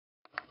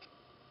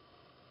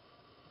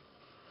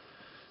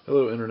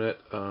Hello Internet,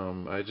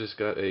 I just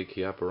got a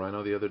Chiappa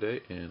Rhino the other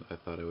day and I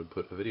thought I would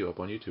put a video up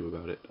on YouTube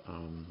about it.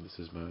 This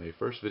is my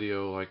first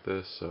video like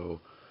this, so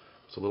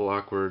it's a little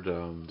awkward,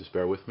 just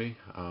bear with me.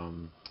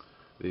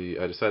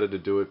 I decided to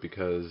do it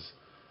because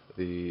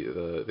the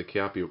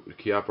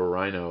Chiappa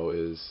Rhino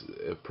is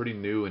a pretty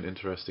new and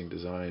interesting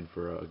design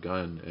for a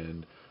gun,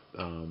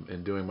 and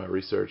in doing my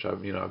research,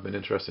 I've been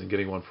interested in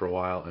getting one for a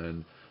while,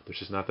 and there's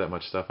just not that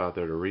much stuff out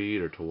there to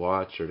read or to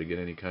watch or to get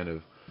any kind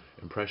of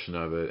impression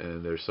of it,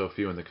 and there's so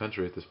few in the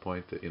country at this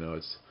point that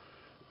it's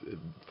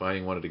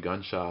finding one at a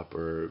gun shop,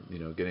 or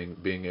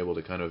being able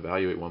to kind of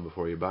evaluate one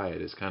before you buy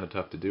it is kind of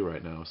tough to do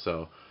right now.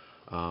 So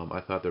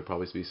I thought there'd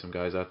probably be some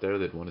guys out there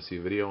that want to see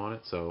a video on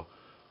it, so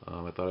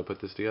I thought I'd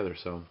put this together.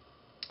 So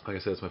like I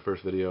said, it's my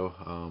first video,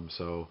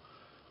 so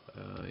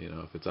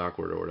if it's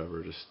awkward or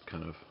whatever, just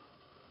kind of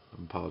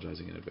I'm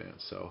apologizing in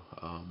advance. So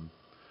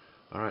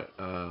alright,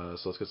 so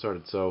let's get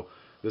started. So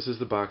this is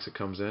the box it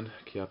comes in,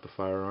 Chiappa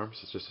Firearms.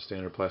 It's just a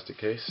standard plastic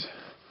case.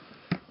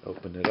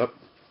 Open it up.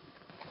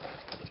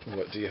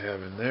 What do you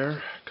have in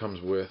there?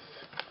 Comes with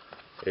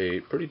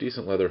a pretty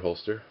decent leather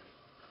holster.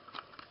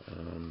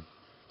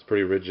 It's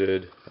pretty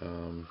rigid,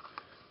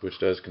 which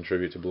does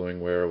contribute to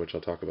bluing wear, which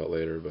I'll talk about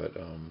later, but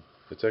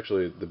it's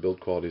actually, the build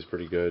quality is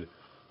pretty good.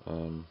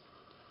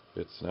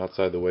 It's an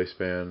outside the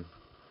waistband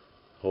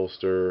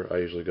holster. I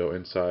usually go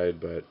inside,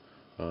 but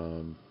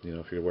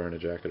if you're wearing a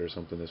jacket or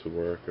something, this would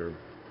work, or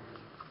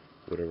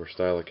whatever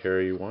style of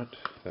carry you want,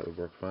 that would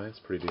work fine. It's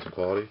pretty decent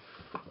quality.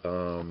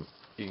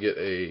 You get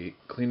a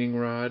cleaning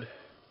rod,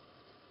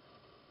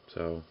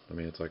 so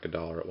it's like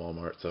 $1 at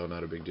Walmart, so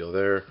not a big deal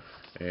there.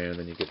 And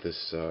then you get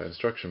this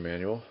instruction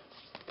manual.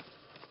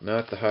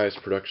 Not the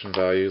highest production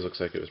values.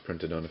 Looks like it was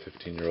printed on a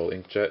 15-year-old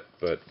inkjet,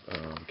 but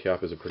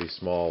Chiappa is a pretty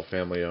small,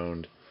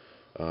 family-owned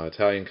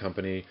Italian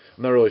company.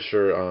 I'm not really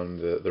sure on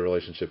the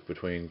relationship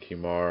between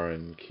Kimar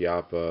and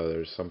Chiappa.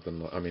 There's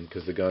something,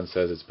 because the gun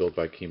says it's built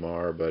by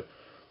Kimar, but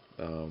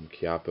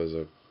Chiappa is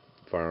a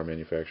firearm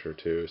manufacturer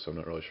too, so I'm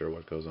not really sure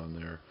what goes on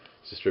there.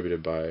 It's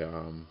distributed by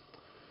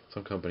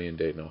some company in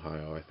Dayton,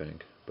 Ohio, I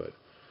think. But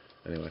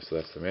anyway, so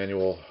that's the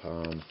manual.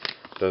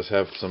 It does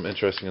have some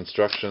interesting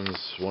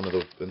instructions. One of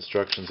the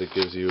instructions it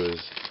gives you is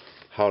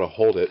how to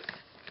hold it.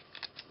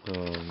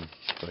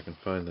 If I can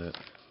find that.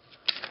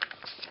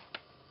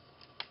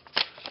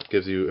 It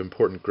gives you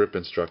important grip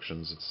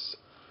instructions. It's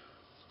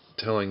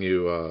telling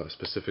you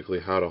specifically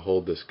how to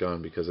hold this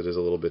gun, because it is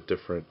a little bit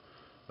different.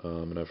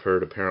 And I've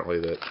heard apparently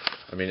that,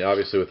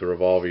 obviously with the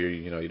revolver,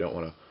 you don't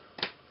want to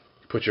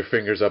put your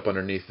fingers up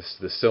underneath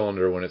the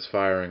cylinder when it's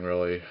firing,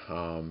 really,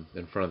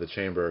 in front of the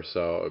chamber,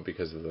 so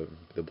because of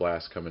the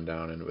blast coming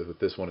down. And with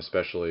this one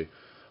especially,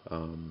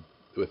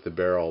 with the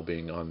barrel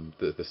being on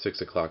the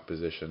 6 o'clock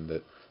position,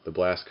 that the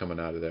blast coming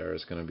out of there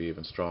is going to be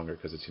even stronger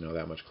because it's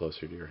that much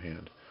closer to your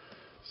hand.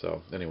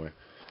 So anyway,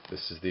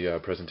 this is the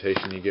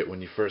presentation you get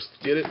when you first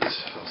get it.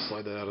 I'll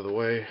slide that out of the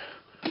way.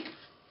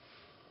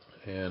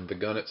 And the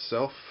gun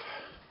itself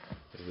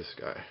is this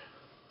guy.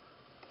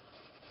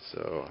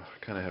 So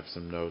I kind of have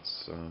some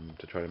notes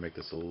to try to make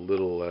this a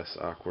little less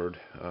awkward.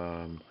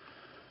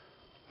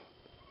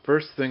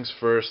 First things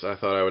first, I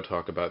thought I would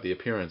talk about the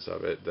appearance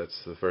of it.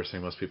 That's the first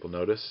thing most people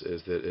notice,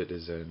 is that it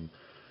is an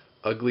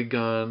ugly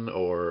gun,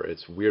 or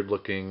it's weird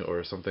looking,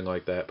 or something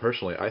like that.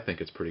 Personally, I think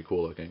it's pretty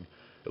cool looking.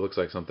 It looks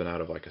like something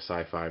out of like a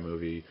sci-fi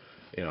movie.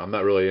 I'm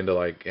not really into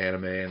like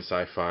anime and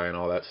sci-fi and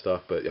all that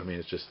stuff, but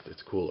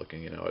it's cool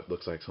looking. It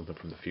looks like something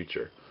from the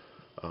future.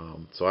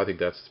 So I think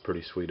that's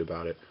pretty sweet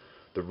about it.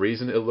 The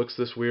reason it looks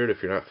this weird,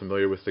 if you're not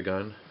familiar with the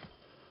gun,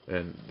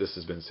 and this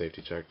has been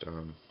safety checked,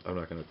 I'm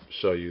not going to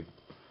show you,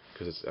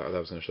 because I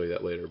was going to show you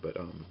that later, but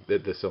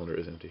the cylinder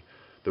is empty.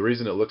 The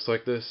reason it looks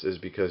like this is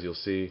because you'll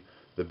see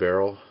the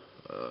barrel.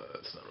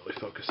 It's not really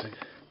focusing.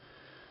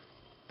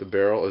 The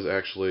barrel is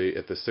actually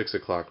at the 6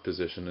 o'clock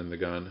position in the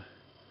gun,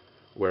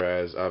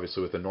 whereas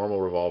obviously with a normal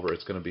revolver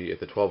it's going to be at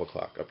the 12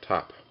 o'clock up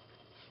top.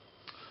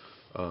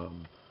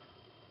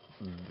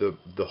 The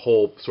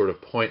whole sort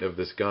of point of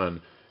this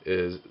gun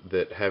is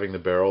that having the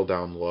barrel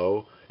down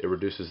low, it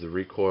reduces the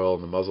recoil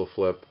and the muzzle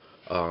flip,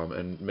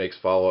 and makes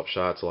follow-up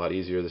shots a lot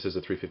easier. This is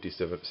a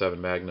 357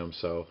 Magnum,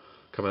 so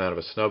coming out of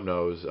a snub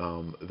nose,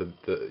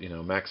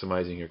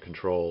 maximizing your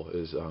control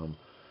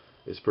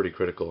is pretty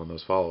critical in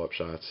those follow-up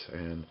shots.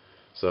 And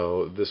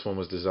so this one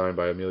was designed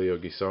by Emilio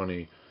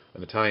Ghisoni,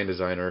 an Italian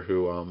designer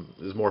who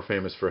is more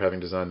famous for having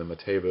designed the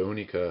Mateva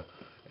Unica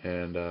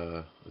and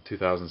the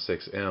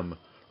 2006 M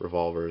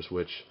revolvers,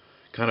 which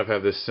kind of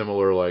have this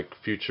similar, like,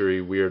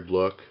 futury, weird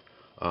look.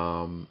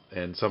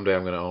 And someday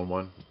I'm going to own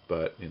one,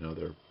 but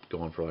they're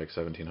going for like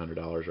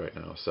 $1,700 right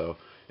now. So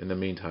in the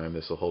meantime,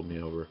 this will hold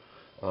me over.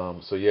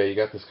 So yeah, you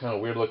got this kind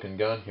of weird looking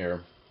gun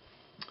here,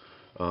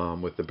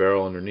 with the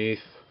barrel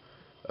underneath.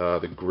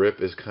 The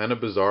grip is kind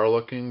of bizarre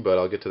looking, but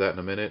I'll get to that in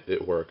a minute.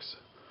 It works.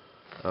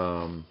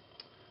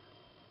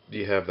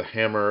 You have the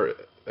hammer.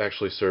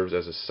 Actually serves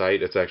as a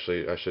sight. It's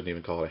actually, I shouldn't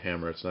even call it a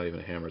hammer. It's not even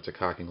a hammer. It's a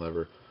cocking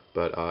lever.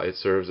 But it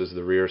serves as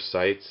the rear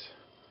sight.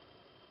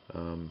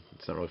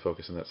 It's not really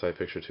focusing that sight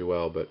picture too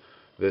well, but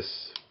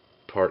this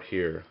part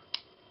here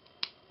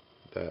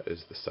that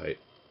is the sight,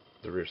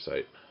 the rear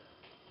sight.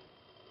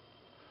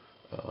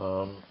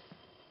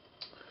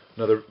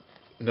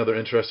 Another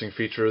interesting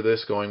feature of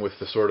this, going with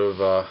the sort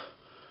of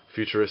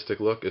futuristic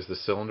look, is the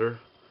cylinder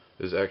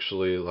is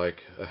actually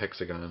like a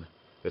hexagon.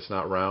 It's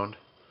not round.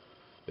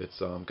 It's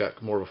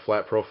got more of a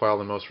flat profile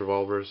than most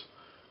revolvers,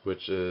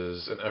 which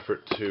is an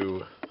effort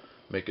to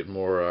make it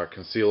more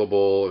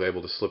concealable,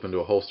 able to slip into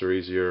a holster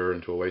easier,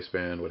 into a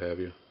waistband, what have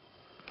you.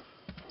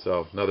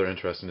 So another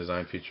interesting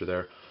design feature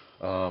there.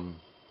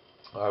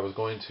 I was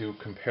going to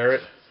compare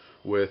it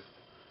with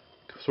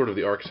sort of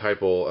the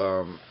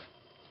archetypal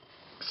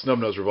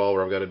snub-nose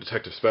revolver. I've got a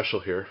Detective Special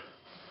here.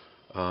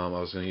 I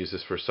was going to use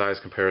this for size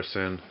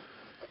comparison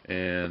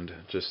and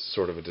just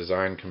sort of a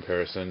design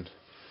comparison.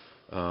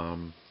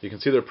 You can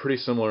see they're pretty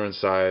similar in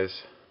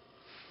size.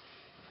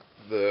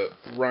 The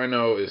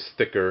Rhino is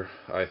thicker,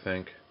 I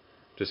think.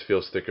 Just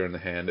feels thicker in the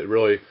hand. It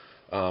really,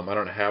 I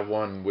don't have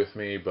one with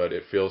me, but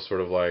it feels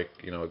sort of like,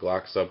 you know, a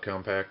Glock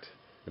subcompact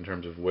in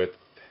terms of width,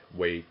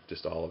 weight,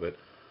 just all of it.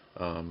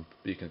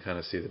 You can kind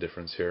of see the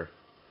difference here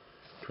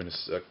between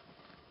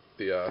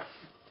the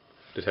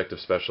Detective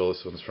Special.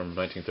 This one's from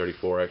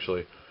 1934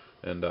 actually,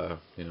 and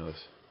you know,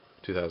 this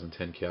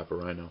 2010 Chiappa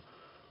Rhino.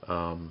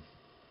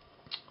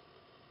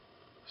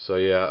 So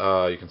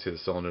yeah, you can see the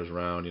cylinders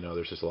round. You know,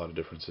 there's just a lot of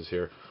differences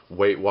here.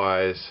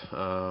 Weight-wise,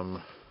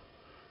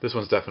 this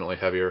one's definitely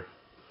heavier.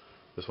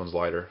 This one's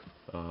lighter,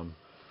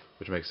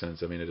 which makes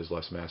sense. I mean, it is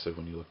less massive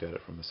when you looked at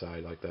it from the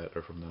side like that,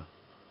 or from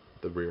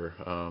the rear.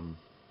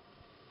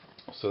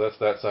 So that's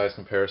that size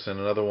comparison.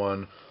 Another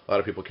one, a lot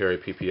of people carry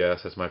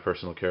PPS. That's my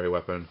personal carry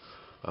weapon.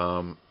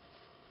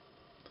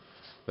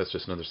 That's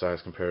just another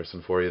size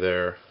comparison for you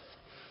there.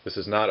 This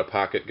is not a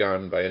pocket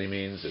gun by any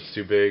means. It's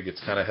too big. It's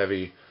kind of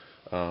heavy.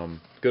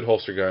 Good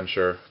holster gun,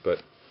 sure,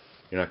 but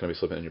you're not going to be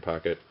slipping it in your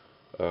pocket.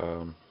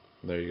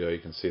 There you go. You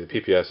can see the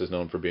PPS is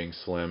known for being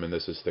slim, and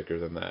this is thicker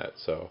than that.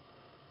 So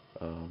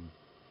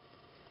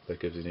that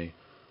gives you any.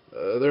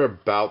 They're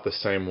about the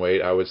same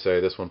weight, I would say.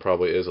 This one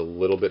probably is a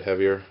little bit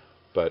heavier,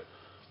 but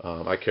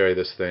I carry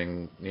this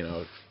thing, you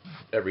know,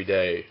 every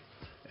day,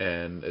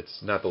 and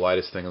it's not the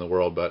lightest thing in the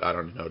world, but I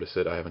don't notice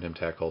it. I have an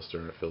M-TAC holster,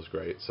 and it feels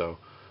great. So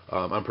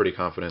I'm pretty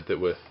confident that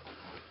with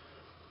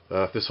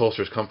if this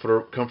holster is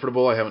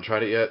comfortable, I haven't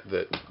tried it yet,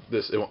 that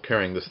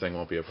carrying this thing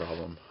won't be a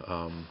problem.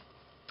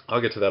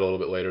 I'll get to that a little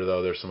bit later,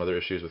 though. There's some other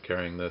issues with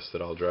carrying this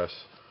that I'll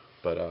address,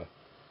 but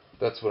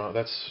that's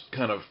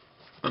kind of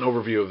an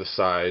overview of the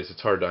size.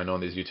 It's hard, I know,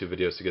 in these YouTube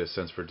videos to get a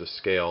sense for the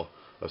scale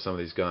of some of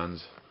these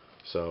guns.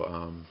 So,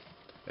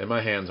 and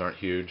my hands aren't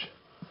huge;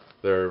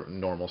 they're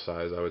normal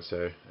size, I would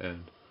say,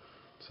 and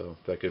so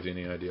that gives you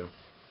any idea.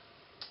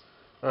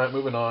 All right,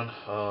 moving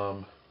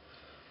on.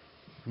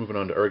 Moving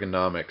on to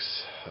ergonomics.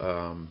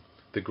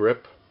 The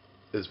grip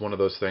is one of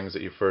those things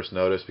that you first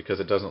notice because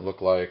it doesn't look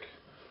like.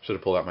 Should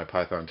have pulled out my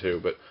Python too,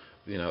 but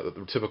you know,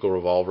 the typical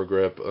revolver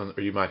grip, or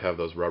you might have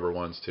those rubber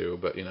ones too.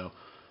 But you know,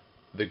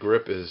 the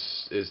grip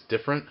is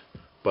different.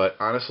 But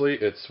honestly,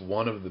 it's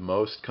one of the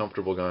most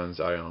comfortable guns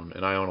I own,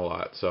 and I own a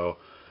lot. So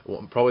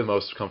probably the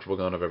most comfortable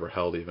gun I've ever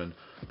held. Even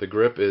the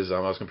grip is. I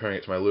was comparing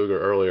it to my Luger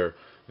earlier.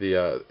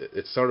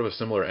 It's sort of a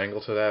similar angle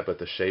to that, but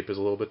the shape is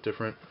a little bit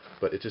different.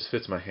 But it just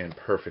fits my hand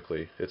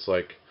perfectly. It's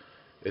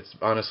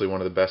honestly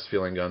one of the best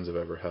feeling guns I've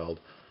ever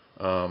held.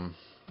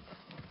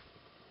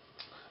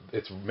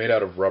 It's made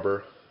out of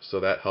rubber, so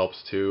that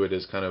helps too.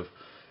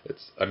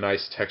 It's a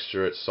nice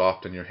texture. It's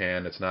soft in your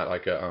hand. It's not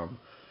like a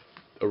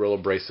real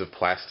abrasive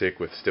plastic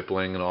with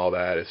stippling and all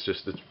that. It's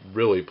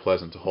really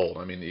pleasant to hold.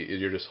 I mean,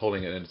 you're just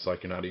holding it, and it's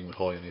like you're not even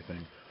holding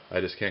anything. I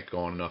just can't go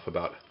on enough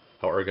about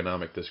how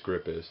ergonomic this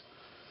grip is.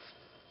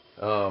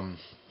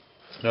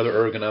 Another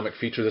ergonomic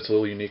feature that's a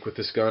little unique with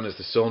this gun is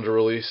the cylinder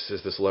release.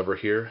 Is this lever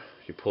here?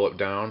 You pull it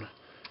down,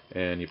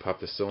 and you pop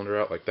the cylinder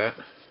out like that.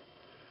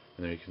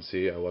 And there you can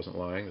see, I wasn't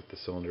lying, that the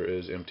cylinder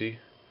is empty.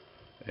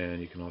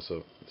 And you can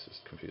also, this is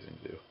confusing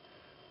to do,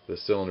 the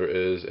cylinder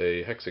is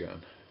a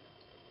hexagon,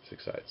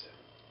 6 sides.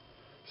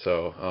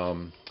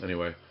 So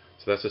anyway,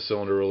 so that's the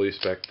cylinder release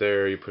back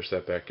there. You push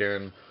that back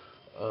in.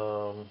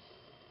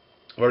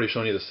 I've already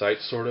shown you the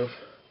sights sort of,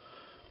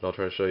 but I'll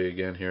try to show you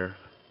again here.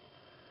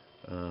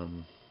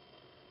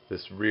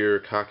 This rear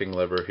cocking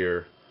lever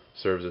here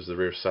serves as the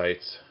rear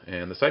sights,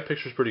 and the sight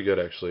picture is pretty good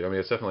actually. I mean,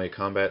 it's definitely a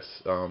combat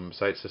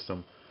sight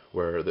system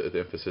where the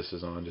emphasis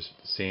is on just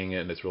seeing it,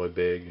 and it's really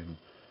big, and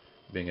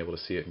being able to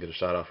see it and get a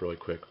shot off really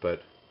quick.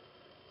 But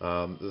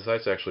the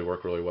sights actually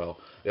work really well.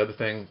 The other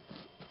thing,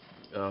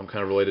 kind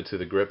of related to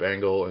the grip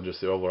angle and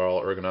just the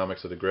overall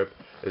ergonomics of the grip,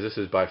 is this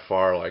is by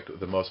far like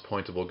the most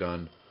pointable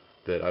gun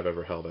that I've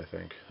ever held, I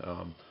think.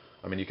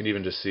 I mean, you can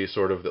even just see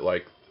sort of that,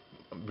 like,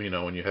 you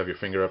know, when you have your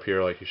finger up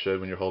here like you should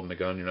when you're holding a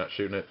gun, you're not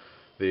shooting it,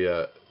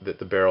 that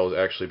the barrel is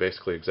actually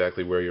basically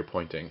exactly where you're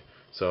pointing.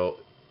 So,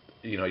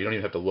 you know, you don't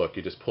even have to look.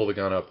 You just pull the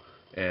gun up,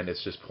 and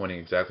it's just pointing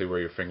exactly where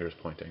your finger is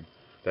pointing.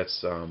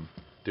 That's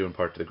due in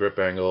part to the grip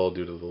angle,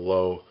 due to the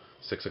low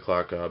 6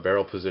 o'clock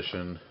barrel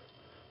position.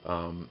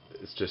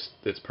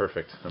 It's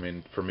perfect. I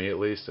mean, for me at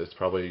least, it's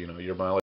probably, you know, your mileage